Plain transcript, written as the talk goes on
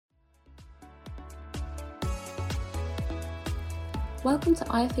Welcome to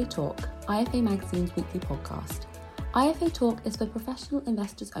IFA Talk, IFA Magazine's weekly podcast. IFA Talk is for professional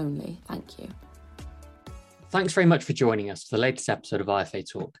investors only. Thank you. Thanks very much for joining us for the latest episode of IFA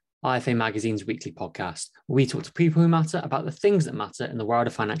Talk, IFA Magazine's weekly podcast, where we talk to people who matter about the things that matter in the world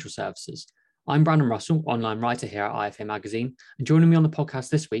of financial services. I'm Brandon Russell, online writer here at IFA Magazine, and joining me on the podcast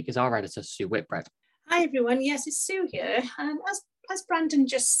this week is our editor, Sue Whitbread. Hi everyone, yes, it's Sue here. And as Brandon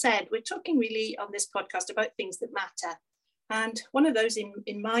just said, we're talking really on this podcast about things that matter. And one of those,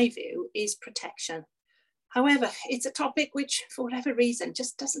 in my view, is protection. However, it's a topic which, for whatever reason,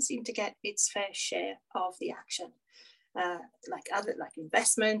 just doesn't seem to get its fair share of the action, like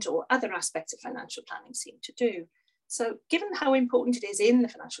investment or other aspects of financial planning seem to do. So given how important it is in the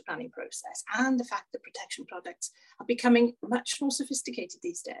financial planning process and the fact that protection products are becoming much more sophisticated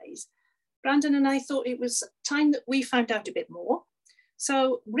these days, Brandon and I thought it was time that we found out a bit more.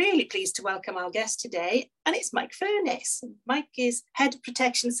 So really pleased to welcome our guest today, and it's Mike Furniss. Mike is Head of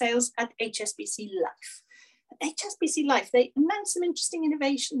Protection Sales at HSBC Life. At HSBC Life, they announced some interesting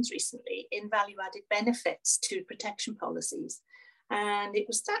innovations recently in value-added benefits to protection policies. And it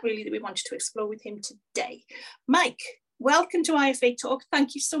was that really that we wanted to explore with him today. Mike, welcome to IFA Talk.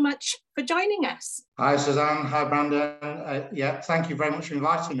 Thank you so much for joining us. Hi, Suzanne. Hi, Brandon. Thank you very much for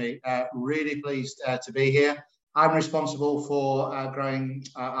inviting me. Really pleased to be here. I'm responsible for growing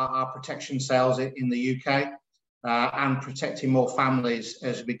our protection sales in the UK and protecting more families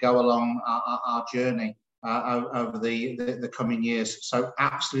as we go along our journey over the coming years. So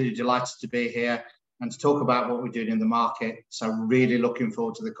absolutely delighted to be here and to talk about what we're doing in the market. So really looking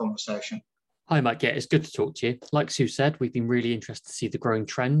forward to the conversation. Hi, Mike. Yeah, it's good to talk to you. Like Sue said, we've been really interested to see the growing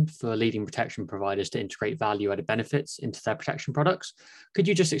trend for leading protection providers to integrate value-added benefits into their protection products. Could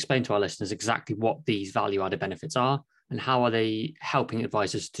you just explain to our listeners exactly what these value-added benefits are and how are they helping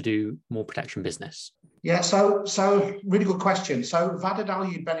advisors to do more protection business? Yeah, so really good question. So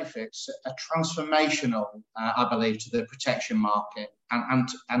value benefits are transformational, I believe, to the protection market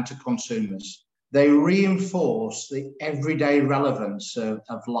and to consumers. They reinforce the everyday relevance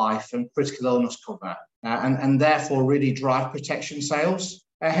of life and critical illness cover and therefore really drive protection sales.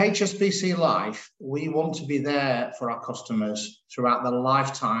 At HSBC Life, we want to be there for our customers throughout the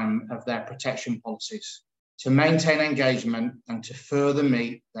lifetime of their protection policies to maintain engagement and to further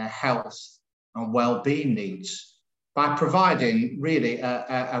meet their health and well-being needs by providing really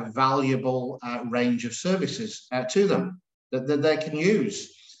a valuable range of services to them that they can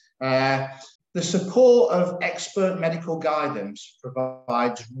use. The support of expert medical guidance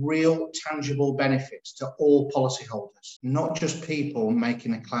provides real tangible benefits to all policyholders, not just people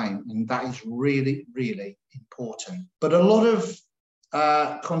making a claim, and that is really, really important. But a lot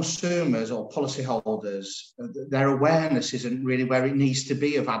of consumers or policyholders, their awareness isn't really where it needs to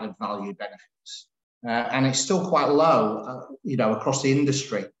be of added value benefits. And it's still quite low, across the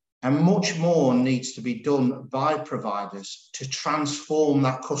industry. And much more needs to be done by providers to transform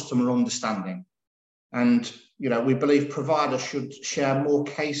that customer understanding. And, we believe providers should share more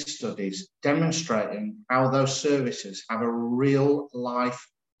case studies demonstrating how those services have a real life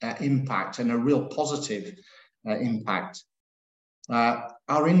impact and a real positive impact.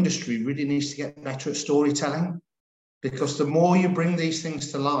 Our industry really needs to get better at storytelling, because the more you bring these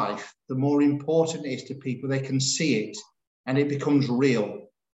things to life, the more important it is to people. They can see it and it becomes real.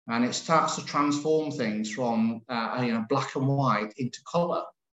 And it starts to transform things from black and white into colour,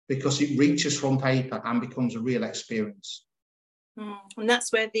 because it reaches from paper and becomes a real experience. And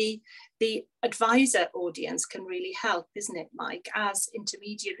that's where the advisor audience can really help, isn't it, Mike, as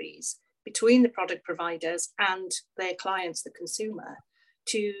intermediaries between the product providers and their clients, the consumer,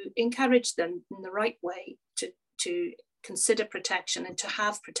 to encourage them in the right way to consider protection and to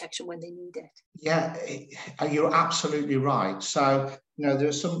have protection when they need it. Yeah, you're absolutely right. So, there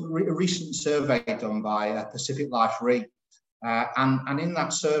was some recent survey done by Pacific Life Re, and in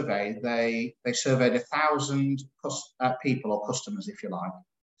that survey, they surveyed 1,000 people or customers, if you like.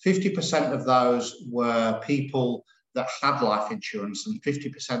 50% of those were people that had life insurance, and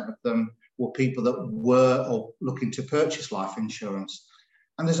 50% of them were people that were or looking to purchase life insurance.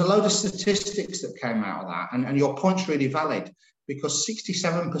 And there's a load of statistics that came out of that. And your point's really valid, because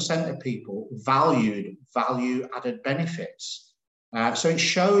 67% of people valued value-added benefits. So it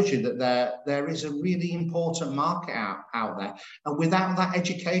shows you that there is a really important market out there. And without that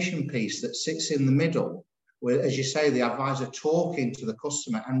education piece that sits in the middle, where, as you say, the advisor talking to the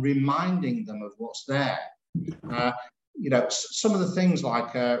customer and reminding them of what's there. Some of the things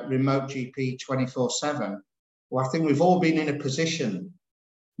like remote GP 24/7. Well, I think we've all been in a position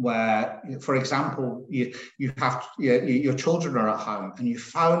where, for example, your children are at home and you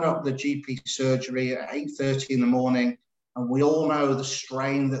phone up the GP surgery at 8:30 in the morning And we all know the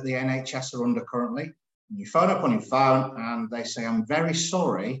strain that the NHS are under currently. You phone up on your phone and they say, I'm very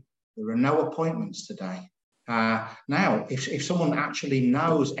sorry, there are no appointments today. Now, if someone actually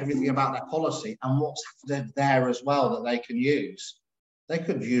knows everything about their policy and what's there as well that they can use, they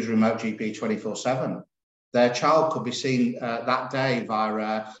could use remote GP 24/7. Their child could be seen that day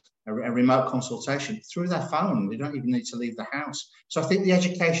via a remote consultation through their phone. They don't even need to leave the house. So I think the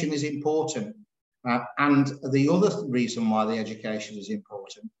education is important. And the other reason why the education is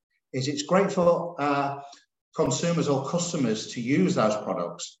important is it's great for consumers or customers to use those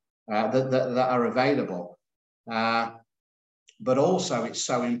products that are available. But also it's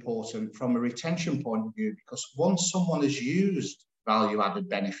so important from a retention point of view, because once someone has used value-added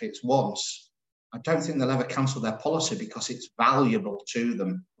benefits once, I don't think they'll ever cancel their policy because it's valuable to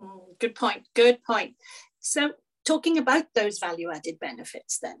them. Good point, good point. So talking about those value-added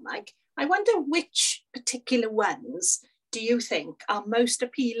benefits then, Mike, I wonder which particular ones do you think are most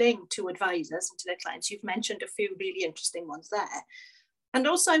appealing to advisors and to their clients? You've mentioned a few really interesting ones there. And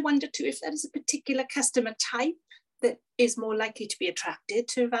also I wonder too if there is a particular customer type that is more likely to be attracted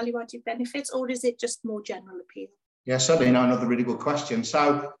to value-added benefits, or is it just more general appeal? Yeah, certainly another really good question.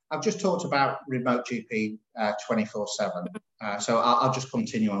 So I've just talked about remote GP 24/7. So I'll just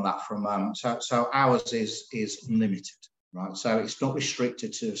continue on that for a moment. So ours is unlimited, right? So it's not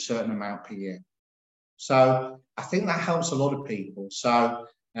restricted to a certain amount per year. So I think that helps a lot of people. So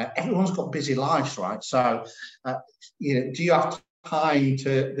everyone's got busy lives, right? So, do you have time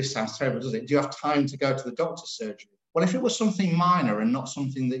to, this sounds terrible, does it? Do you have time to go to the doctor's surgery? Well, if it was something minor and not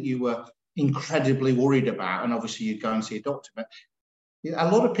something that you were incredibly worried about, and obviously you'd go and see a doctor, but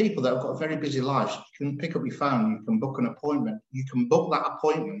a lot of people that have got very busy lives, you can pick up your phone, you can book an appointment, you can book that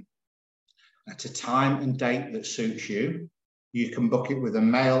appointment at a time and date that suits you. You can book it with a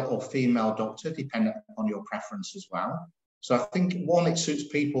male or female doctor, depending on your preference as well. So I think, one, it suits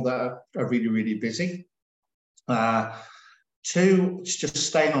people that are really, really busy. Two, it's just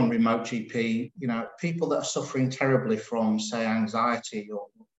staying on remote GP, people that are suffering terribly from, say, anxiety or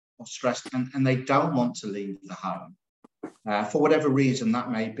stress, and they don't want to leave the home for whatever reason that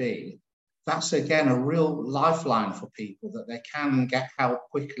may be. That's again a real lifeline for people, that they can get help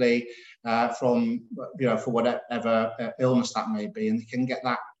quickly from, for whatever illness that may be, and they can get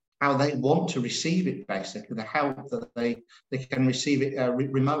that how they want to receive it, basically, the help that they can receive it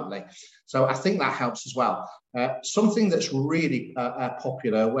remotely. So I think that helps as well. Something that's really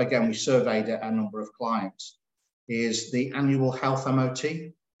popular, again, we surveyed a number of clients, is the annual health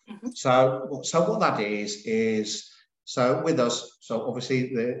MOT. Mm-hmm. So what that is, so with us, so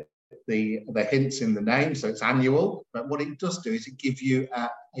obviously the hint's in the name, so it's annual, but what it does do is it gives you a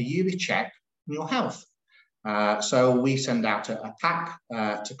yearly check on your health. So we send out a pack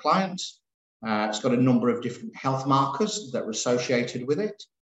to clients. It's got a number of different health markers that are associated with it.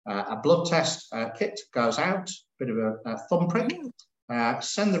 A blood test kit goes out, bit of a thumb prick,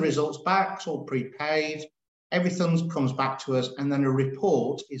 send the results back, it's all prepaid. Everything comes back to us, and then a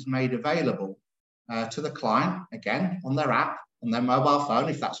report is made available to the client, again, on their app, on their mobile phone,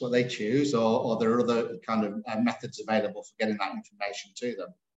 if that's what they choose, or there are other kind of methods available for getting that information to them.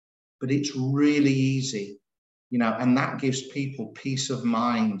 But it's really easy, and that gives people peace of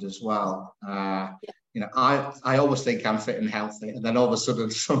mind as well. I always think I'm fit and healthy, and then all of a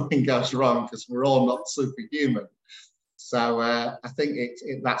sudden something goes wrong, because we're all not superhuman. So I think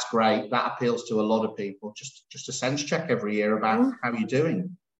that's great. That appeals to a lot of people. Just a sense check every year about how you're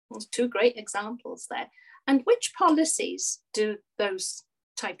doing. There's two great examples there. And which policies do those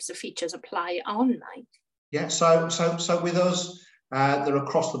types of features apply on, Mike? Yeah, so with us, they're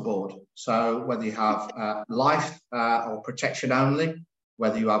across the board. So whether you have life or protection only,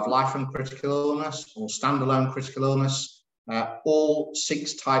 whether you have life and critical illness or standalone critical illness, all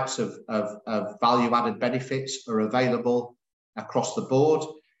 6 types of value-added benefits are available across the board.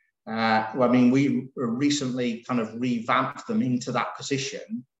 We recently kind of revamped them into that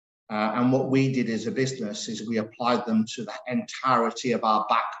position. And what we did as a business is we applied them to the entirety of our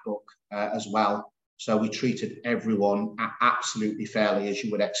back book as well. So we treated everyone absolutely fairly, as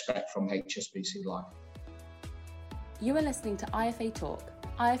you would expect from HSBC Life. You are listening to IFA Talk,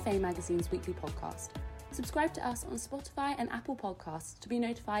 IFA Magazine's weekly podcast. Subscribe to us on Spotify and Apple Podcasts to be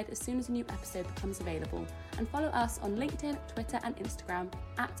notified as soon as a new episode becomes available, and follow us on LinkedIn, Twitter and Instagram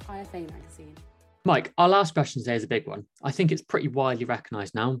at IFA Magazine. Mike, our last question today is a big one. I think it's pretty widely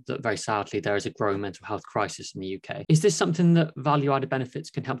recognised now that, very sadly, there is a growing mental health crisis in the UK. Is this something that value-added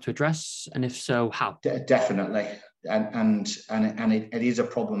benefits can help to address? And if so, how? Definitely. it is a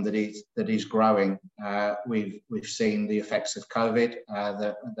problem that is growing. We've seen the effects of COVID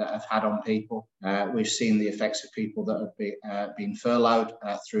that have had on people. We've seen the effects of people that have been furloughed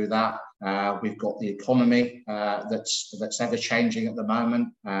through that. We've got the economy that's ever changing at the moment.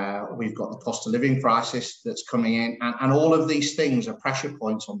 We've got the cost of living crisis that's coming in, and all of these things are pressure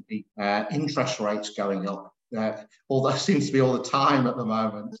points on people. Interest rates going up, although seems to be all the time at the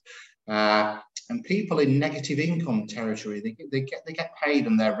moment. And people in negative income territory, they get paid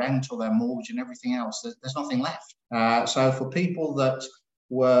on their rent or their mortgage and everything else. There's nothing left. So for people that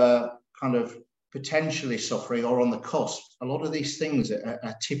were kind of potentially suffering or on the cusp, a lot of these things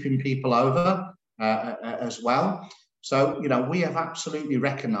are tipping people over as well. So, we have absolutely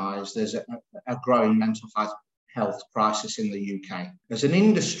recognised there's a growing mental health crisis in the UK. As an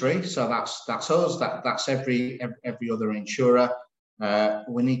industry, so that's us, that's every other insurer.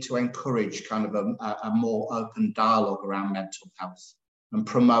 We need to encourage kind of a more open dialogue around mental health and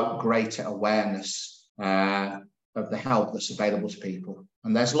promote greater awareness of the help that's available to people.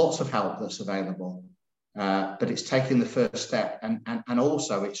 And there's lots of help that's available, but it's taking the first step, and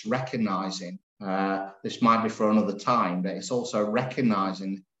also it's recognising, this might be for another time, but it's also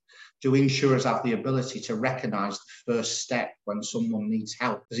recognising, do insurers have the ability to recognise the first step when someone needs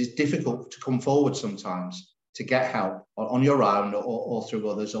help? Because it's difficult to come forward sometimes to get help on your own or through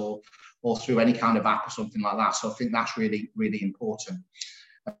others or through any kind of app or something like that. So I think that's really, really important.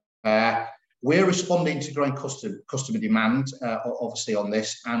 We're responding to growing customer demand, obviously, on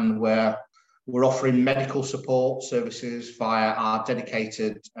this, and we're offering medical support services via our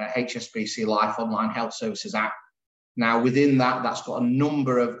dedicated HSBC Life Online Health Services app. Now, within that's got a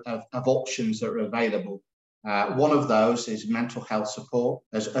number of options that are available. One of those is mental health support,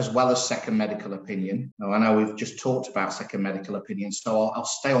 as well as second medical opinion. Now, I know we've just talked about second medical opinion, so I'll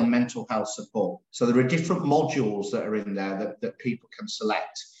stay on mental health support. So there are different modules that are in there that people can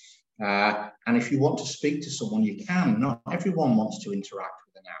select. And if you want to speak to someone, you can. Not everyone wants to interact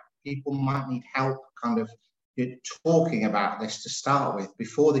with an app. People might need help kind of talking about this to start with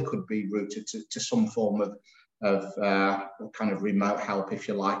before they could be routed to some form of kind of remote help, if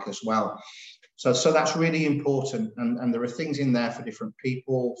you like, as well. So that's really important, and there are things in there for different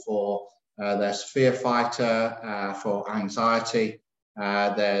people. There's fear fighter, for anxiety.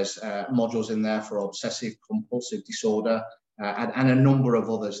 There's modules in there for obsessive compulsive disorder, and a number of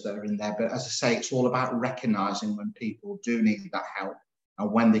others that are in there. But as I say, it's all about recognising when people do need that help,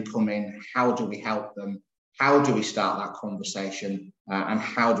 and when they come in, how do we help them? How do we start that conversation? And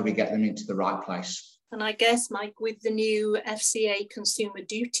how do we get them into the right place? And I guess, Mike, with the new FCA Consumer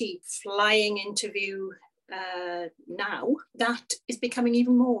Duty flying into view now, that is becoming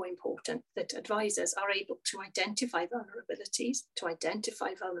even more important, that advisors are able to identify vulnerabilities, to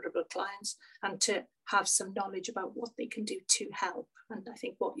identify vulnerable clients, and to have some knowledge about what they can do to help. And I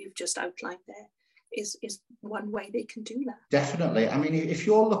think what you've just outlined there is one way they can do that. Definitely. I mean, if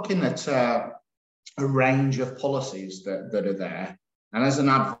you're looking at a range of policies that are there, and as an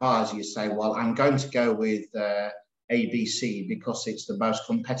advisor, you say, well, I'm going to go with ABC because it's the most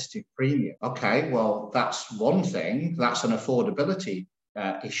competitive premium. Okay, well, that's one thing. That's an affordability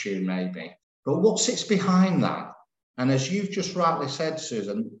issue, maybe. But what sits behind that? And as you've just rightly said,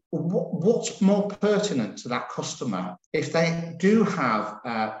 Susan, what's more pertinent to that customer if they do have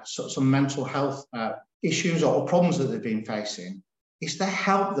some mental health issues or problems that they've been facing? It's the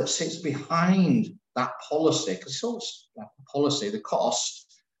help that sits behind that policy, because it's also a policy, the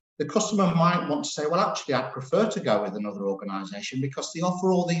cost. The customer might want to say, well, actually, I'd prefer to go with another organisation because they offer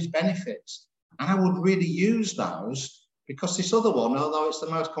all these benefits. And I would really use those because this other one, although it's the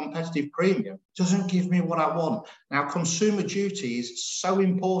most competitive premium, doesn't give me what I want. Now, consumer duty is so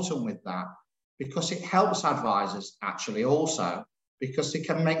important with that because it helps advisors actually also, because they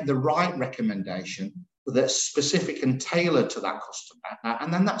can make the right recommendation that's specific and tailored to that customer.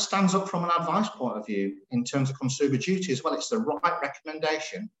 And then that stands up from an advice point of view in terms of consumer duty as well. It's the right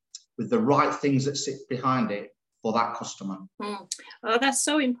recommendation with the right things that sit behind it for that customer. Oh, that's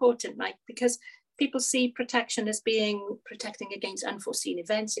so important, Mike, because people see protection as being protecting against unforeseen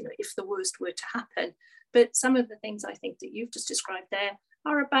events, if the worst were to happen. But some of the things I think that you've just described there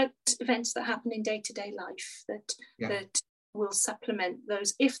are about events that happen in day-to-day life that will supplement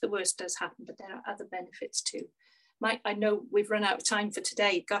those if the worst does happen, but there are other benefits too. Mike, I know we've run out of time for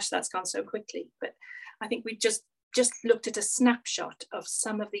today. Gosh, that's gone so quickly, but I think we just looked at a snapshot of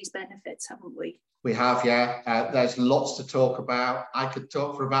some of these benefits, haven't we? We have, yeah. There's lots to talk about. I could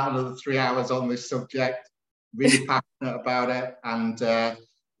talk for about another 3 hours on this subject. Really passionate about it, and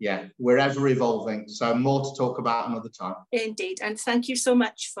we're ever evolving. So more to talk about another time. Indeed, and thank you so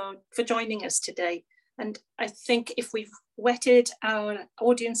much for joining us today. And I think if we've whetted our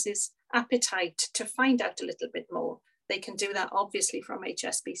audience's appetite to find out a little bit more, they can do that obviously from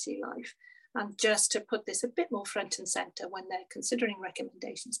HSBC Life. And just to put this a bit more front and centre when they're considering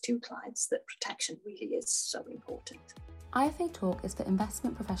recommendations to clients, that protection really is so important. IFA Talk is for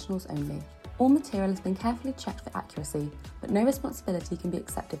investment professionals only. All material has been carefully checked for accuracy, but no responsibility can be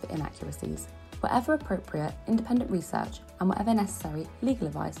accepted for inaccuracies. Wherever appropriate, independent research and wherever necessary, legal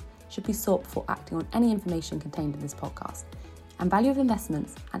advice should be sought before acting on any information contained in this podcast. And value of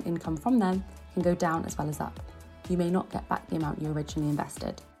investments and income from them can go down as well as up. You may not get back the amount you originally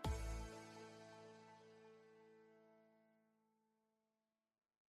invested.